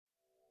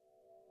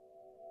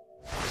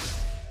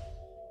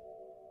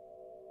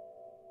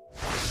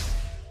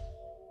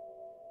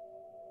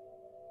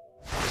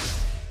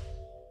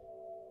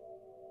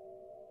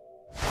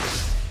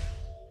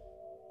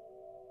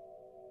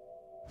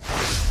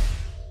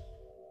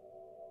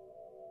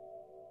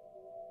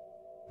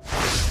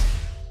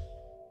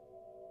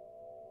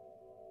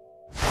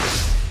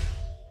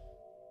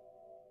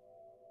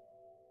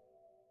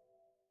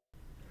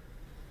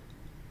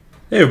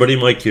Hey everybody,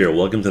 Mike here.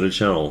 Welcome to the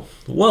channel.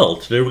 Well,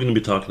 today we're going to be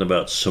talking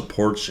about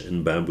supports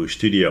in Bambu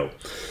Studio.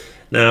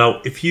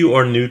 Now, if you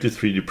are new to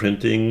 3D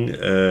printing,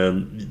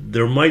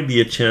 there might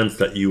be a chance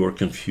that you are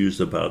confused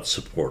about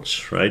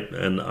supports, right?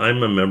 And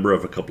I'm a member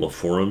of a couple of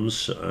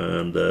forums,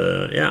 and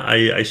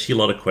I see a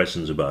lot of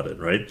questions about it,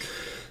 right?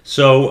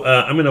 So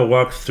I'm going to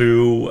walk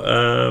through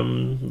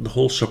the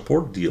whole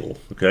support deal,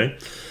 okay?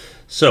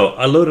 So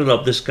I loaded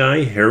up this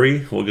guy,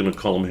 Harry. We're going to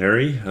call him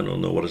Harry. I don't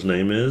know what his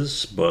name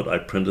is, but I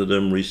printed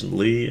him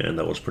recently, and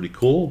that was pretty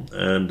cool.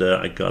 And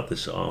I got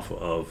this off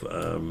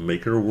of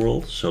Maker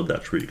World, so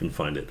that's where you can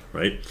find it,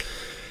 right?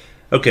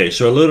 Okay,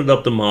 so I loaded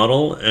up the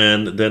model,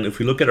 and then if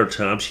we look at our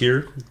tabs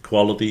here,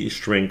 quality,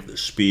 strength,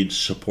 speed,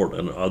 support,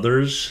 and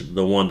others,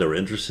 the one that we're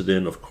interested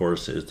in, of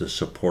course, is the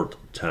support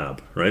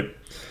tab, right?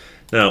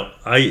 Now,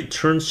 I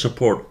turn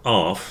support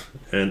off,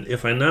 and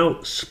if I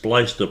now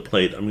splice the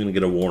plate, I'm going to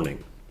get a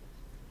warning.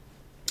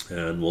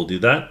 And we'll do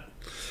that.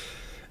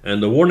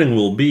 And the warning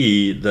will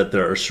be that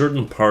there are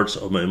certain parts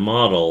of my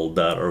model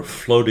that are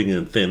floating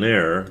in thin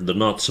air. They're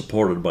not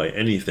supported by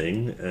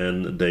anything,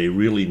 and they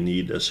really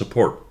need a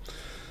support.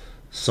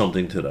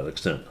 Something to that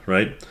extent,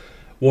 right?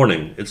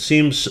 Warning, it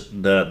seems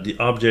that the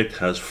object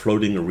has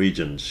floating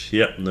regions.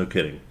 Yep, no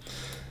kidding.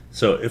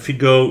 So if you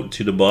go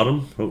to the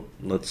bottom,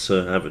 let's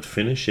have it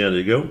finish. Yeah, there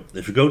you go.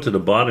 If you go to the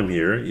bottom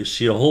here, you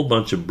see a whole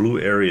bunch of blue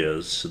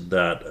areas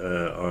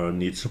that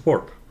need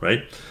support,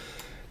 right?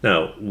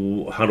 Now,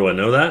 how do I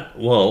know that?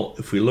 Well,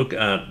 if we look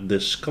at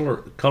this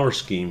color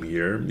scheme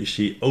here, you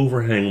see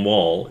overhang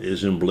wall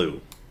is in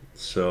blue.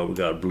 So we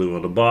got blue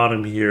on the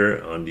bottom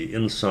here, on the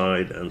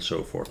inside, and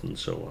so forth and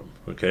so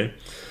on, okay?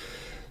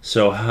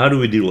 So how do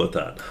we deal with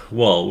that?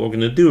 Well, what we're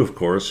going to do, of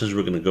course, is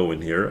we're going to go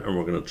in here and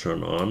we're going to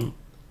turn on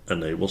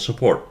Enable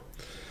Support.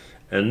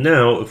 And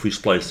now, if we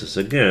splice this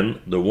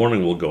again, the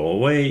warning will go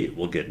away,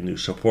 we'll get new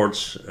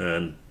supports,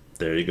 and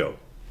there you go.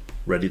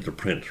 Ready to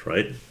print,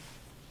 right?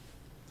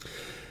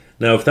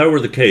 Now, if that were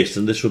the case,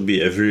 then this would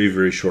be a very,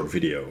 very short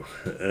video.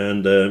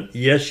 And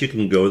yes, you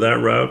can go that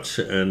route,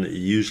 and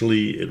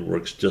usually it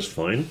works just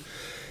fine.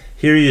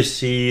 Here you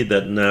see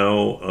that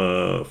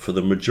now, for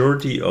the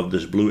majority of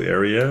this blue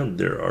area,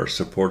 there are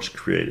supports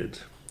created.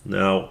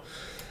 Now,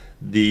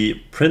 the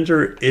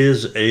printer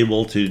is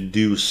able to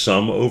do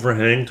some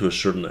overhang to a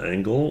certain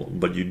angle,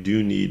 but you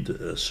do need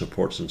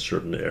supports in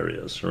certain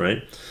areas,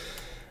 right?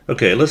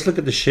 Okay, let's look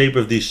at the shape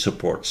of these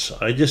supports.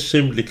 I just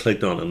simply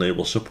clicked on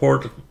Enable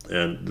Support,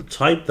 and the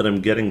type that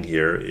I'm getting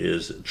here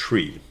is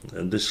tree.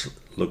 And this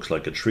looks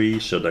like a tree,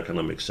 so that kind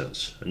of makes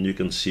sense. And you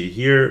can see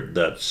here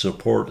that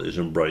support is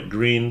in bright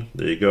green.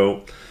 There you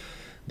go.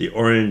 The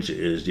orange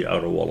is the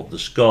outer wall of the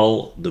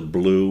skull. The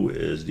blue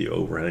is the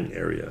overhang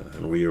area,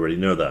 and we already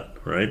know that,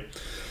 right?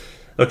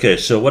 Okay,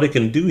 so what I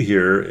can do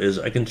here is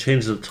I can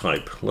change the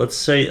type. Let's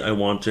say I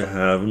want to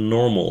have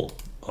normal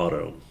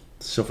auto.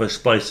 So if I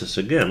splice this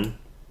again,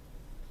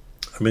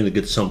 I'm going to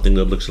get something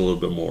that looks a little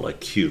bit more like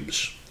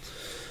cubes.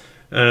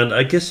 And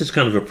I guess it's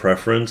kind of a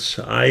preference.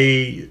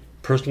 I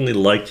personally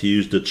like to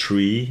use the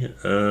tree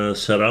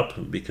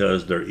setup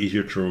because they're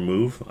easier to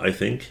remove, I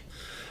think.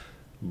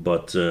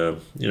 But, you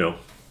know,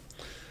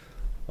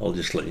 I'll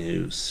just let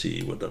you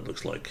see what that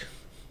looks like.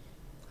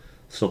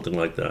 Something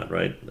like that,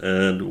 right?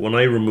 And when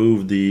I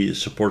remove the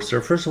supports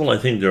there, first of all, I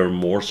think there are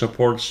more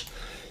supports.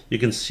 You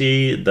can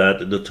see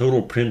that the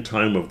total print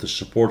time of the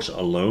supports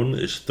alone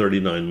is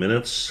 39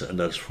 minutes, and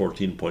that's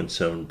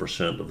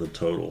 14.7% of the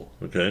total,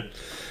 okay?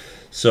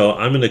 So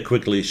I'm going to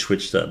quickly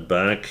switch that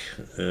back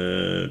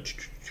to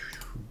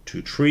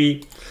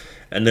tree.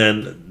 And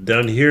then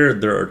down here,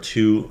 there are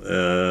two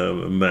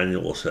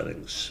manual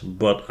settings,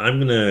 but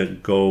I'm going to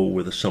go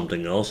with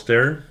something else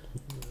there.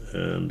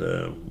 And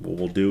what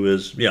we'll do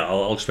is, yeah,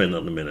 I'll explain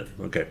that in a minute,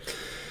 okay?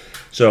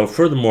 So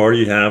furthermore,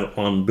 you have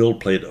on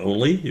build plate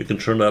only. You can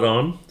turn that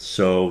on.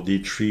 So the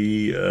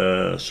tree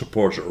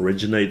supports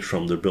originate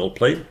from the build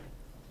plate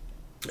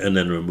and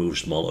then remove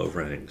small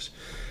overhangs.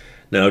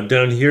 Now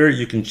down here,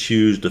 you can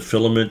choose the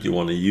filament you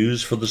want to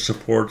use for the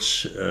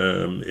supports.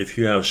 If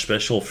you have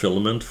special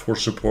filament for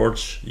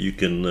supports, you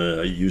can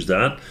use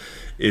that.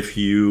 If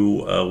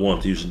you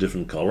want to use a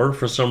different color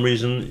for some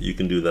reason, you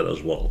can do that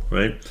as well,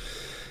 right?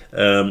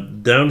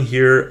 Down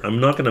here, I'm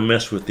not going to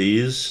mess with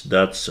these.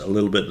 That's a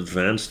little bit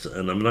advanced,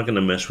 and I'm not going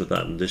to mess with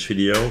that in this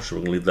video, so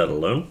we're going to leave that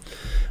alone.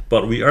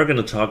 But we are going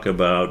to talk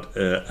about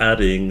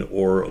adding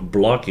or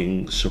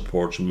blocking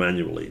supports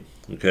manually,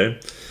 okay?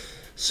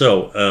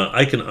 So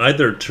I can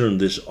either turn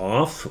this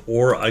off,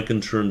 or I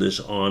can turn this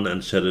on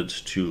and set it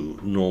to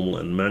normal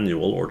and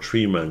manual, or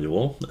tree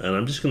manual. And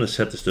I'm just going to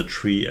set this to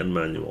tree and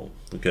manual,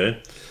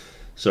 okay?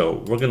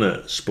 So we're going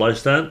to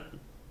splice that,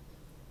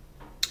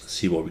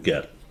 see what we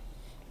get.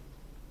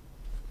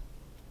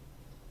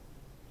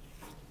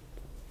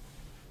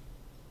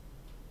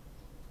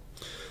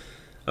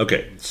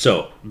 Okay,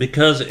 so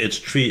because it's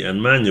tree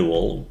and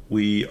manual,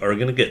 we are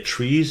going to get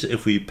trees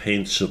if we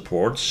paint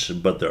supports,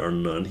 but there are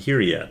none here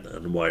yet.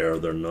 And why are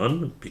there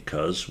none?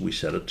 Because we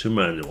set it to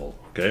manual,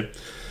 okay?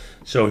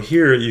 So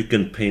here you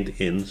can paint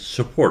in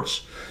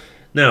supports.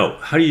 Now,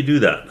 how do you do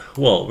that?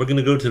 Well, we're going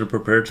to go to the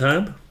Prepare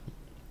tab,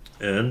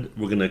 and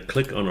we're going to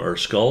click on our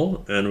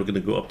skull, and we're going to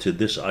go up to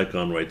this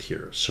icon right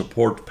here,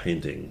 Support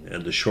Painting,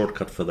 and the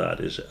shortcut for that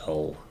is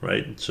L,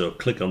 right? So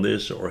click on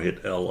this or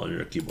hit L on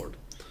your keyboard.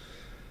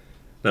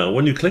 Now,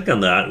 when you click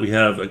on that, we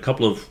have a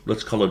couple of,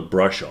 let's call it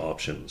brush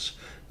options.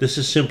 This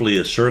is simply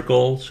a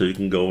circle, so you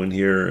can go in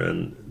here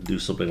and do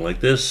something like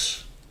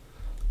this.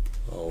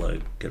 I'll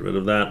get rid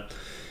of that.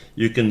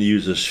 You can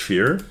use a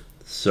sphere,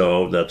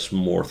 so that's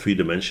more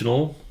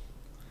three-dimensional.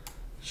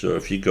 So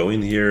if you go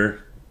in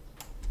here,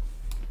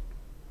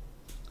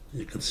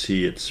 you can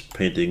see it's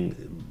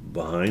painting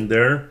behind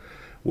there,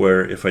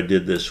 where if I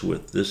did this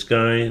with this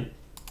guy,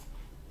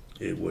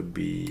 it would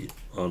be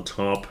on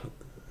top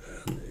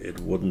and it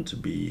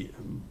wouldn't be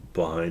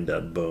behind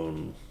that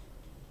bone,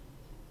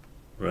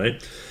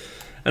 right?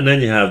 And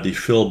then you have the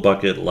fill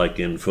bucket like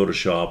in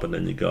Photoshop, and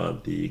then you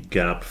got the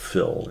gap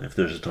fill if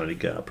there's a tiny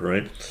gap,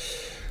 right?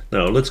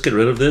 Now let's get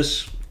rid of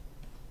this.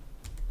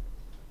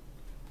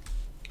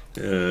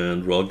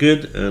 And we're all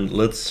good, and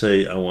let's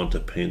say I want to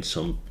paint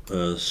some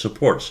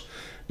supports.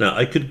 Now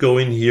I could go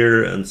in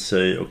here and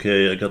say,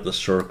 okay, I got the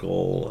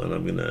circle and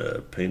I'm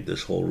gonna paint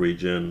this whole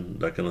region,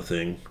 that kind of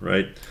thing,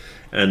 right?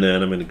 And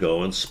then I'm gonna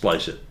go and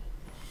splice it.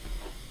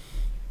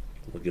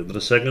 We'll give it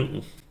a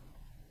second.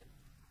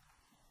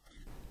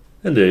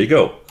 And there you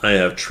go. I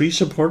have tree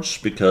supports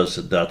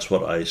because that's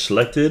what I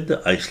selected.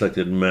 I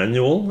selected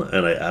manual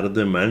and I added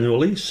them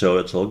manually, so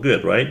it's all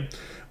good, right?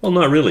 Well,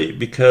 not really,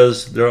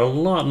 because there are a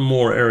lot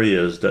more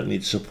areas that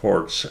need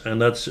supports, and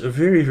that's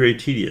very, very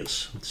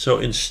tedious. So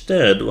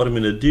instead, what I'm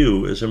going to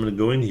do is I'm going to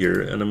go in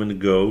here and I'm going to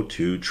go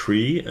to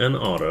Tree and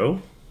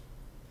Auto,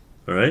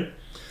 all right?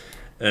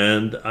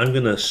 And I'm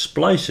going to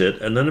splice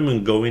it, and then I'm going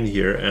to go in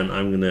here and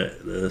I'm going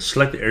to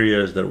select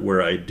areas that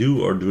where I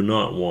do or do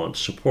not want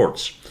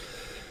supports.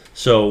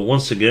 So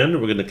once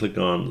again, we're going to click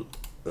on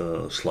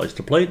Slice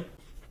to Plate,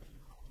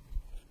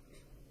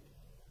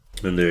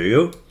 and there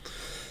you go.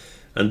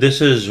 And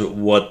this is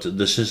what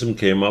the system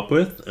came up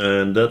with,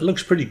 and that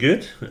looks pretty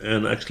good.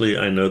 And actually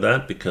I know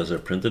that because I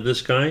printed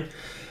this guy.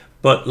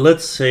 But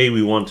let's say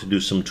we want to do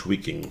some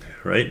tweaking,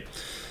 right?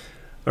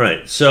 All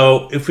right,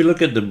 so if we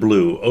look at the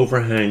blue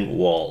overhang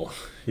wall,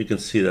 you can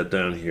see that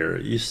down here.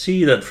 You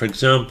see that, for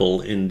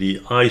example, in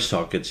the eye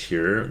sockets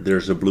here,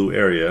 there's a blue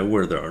area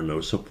where there are no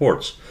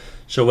supports.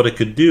 So what I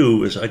could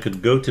do is I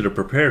could go to the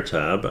Prepare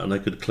tab and I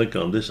could click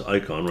on this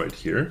icon right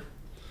here.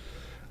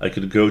 I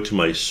could go to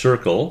my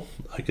circle.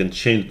 I can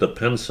change the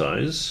pen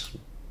size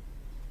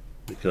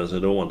because I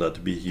don't want that to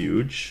be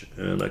huge.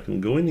 And I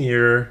can go in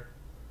here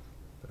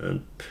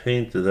and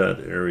paint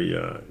that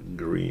area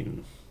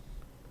green,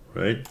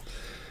 right?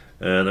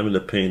 And I'm going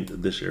to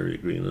paint this area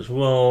green as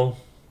well.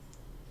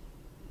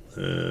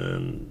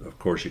 And of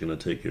course, you're going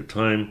to take your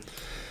time.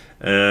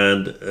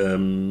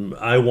 And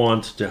I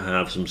want to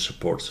have some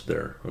supports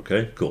there.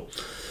 Okay, cool.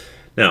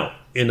 Now,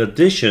 in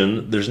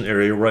addition, there's an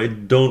area where I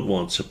don't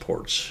want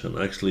supports. And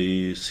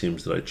actually, it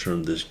seems that I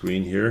turned this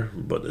green here,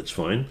 but it's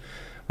fine.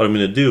 What I'm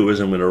going to do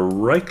is I'm going to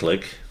right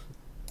click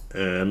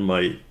and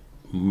my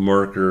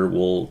marker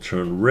will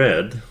turn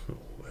red.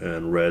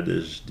 And red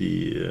is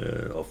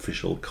the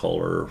official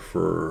color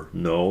for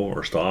no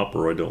or stop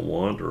or I don't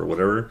want or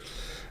whatever.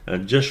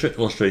 And just for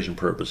illustration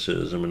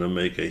purposes, I'm going to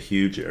make a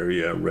huge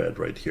area red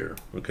right here,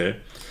 okay?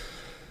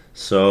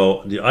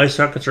 So the eye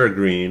sockets are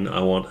green.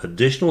 I want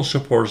additional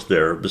supports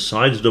there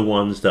besides the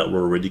ones that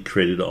were already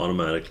created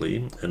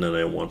automatically. And then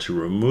I want to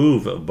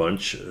remove a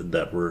bunch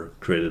that were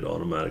created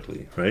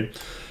automatically, right?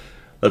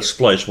 Let's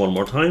splice one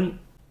more time.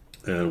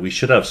 And we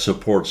should have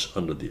supports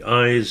under the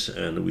eyes,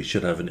 and we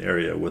should have an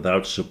area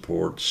without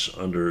supports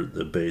under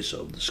the base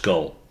of the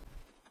skull.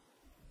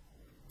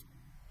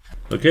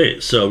 Okay,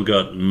 so I've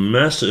got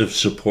massive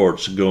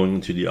supports going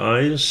into the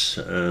eyes,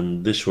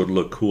 and this would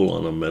look cool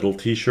on a metal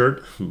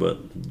t-shirt, but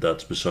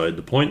that's beside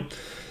the point.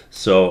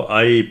 So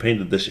I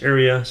painted this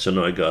area, so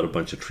now I got a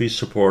bunch of tree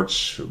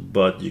supports,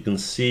 but you can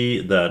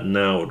see that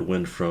now it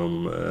went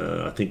from,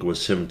 I think it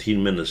was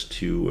 17 minutes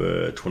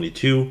to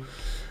 22.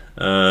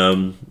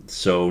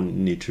 So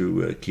need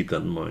to keep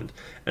that in mind.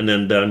 And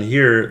then down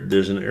here,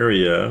 there's an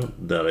area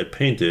that I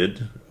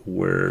painted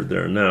where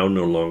there are now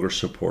no longer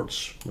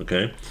supports,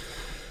 okay?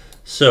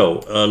 So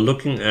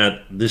looking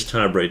at this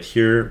tab right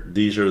here,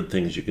 these are the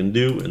things you can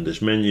do in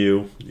this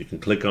menu. You can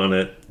click on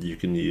it. You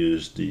can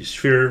use the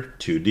sphere,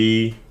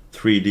 2D,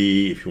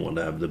 3D if you want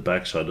to have the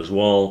backside as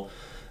well.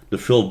 The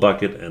fill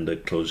bucket and the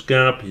close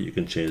gap. You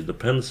can change the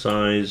pen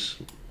size,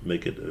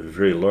 make it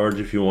very large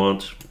if you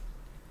want,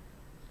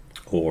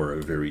 or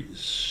very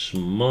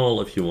small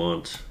if you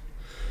want.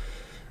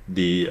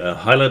 The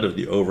highlight of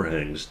the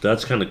overhangs,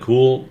 that's kind of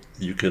cool.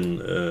 You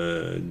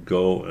can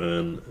go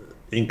and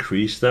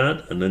increase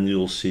that, and then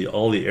you'll see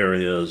all the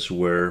areas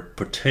where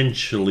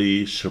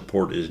potentially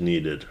support is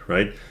needed,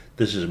 right?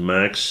 This is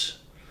max.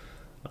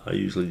 I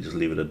usually just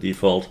leave it at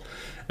default.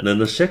 And then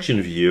the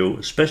section view,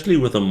 especially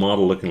with a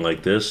model looking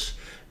like this,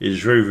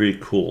 is very, very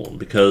cool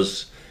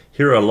because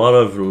here are a lot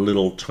of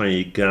little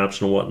tiny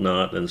gaps and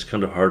whatnot, and it's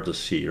kind of hard to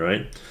see,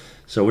 right?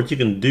 So what you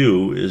can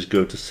do is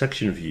go to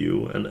section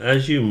view, and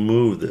as you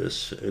move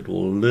this, it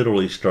will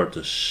literally start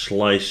to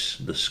slice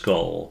the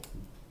skull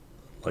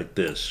like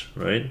this,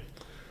 right?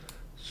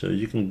 So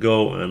you can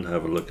go and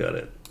have a look at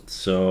it.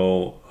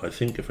 So I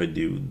think if I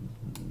do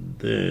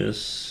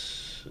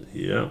this,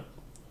 yeah,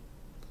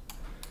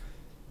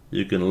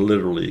 you can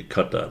literally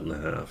cut that in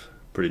half.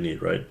 Pretty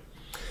neat, right?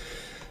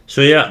 So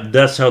yeah,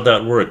 that's how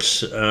that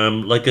works.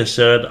 Like I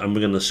said, I'm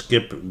going to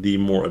skip the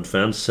more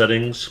advanced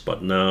settings,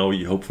 but now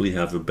you hopefully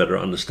have a better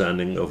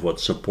understanding of what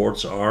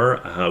supports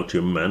are, how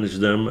to manage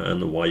them,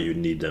 and why you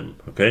need them,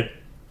 okay?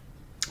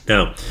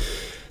 Now,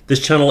 this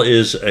channel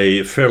is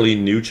a fairly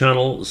new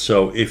channel,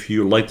 so if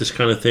you like this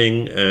kind of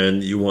thing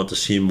and you want to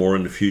see more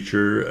in the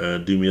future,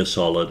 do me a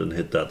solid and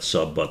hit that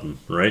sub button,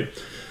 right?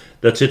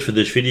 That's it for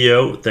this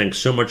video. Thanks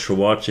so much for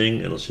watching,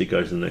 and I'll see you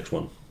guys in the next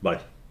one.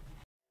 Bye.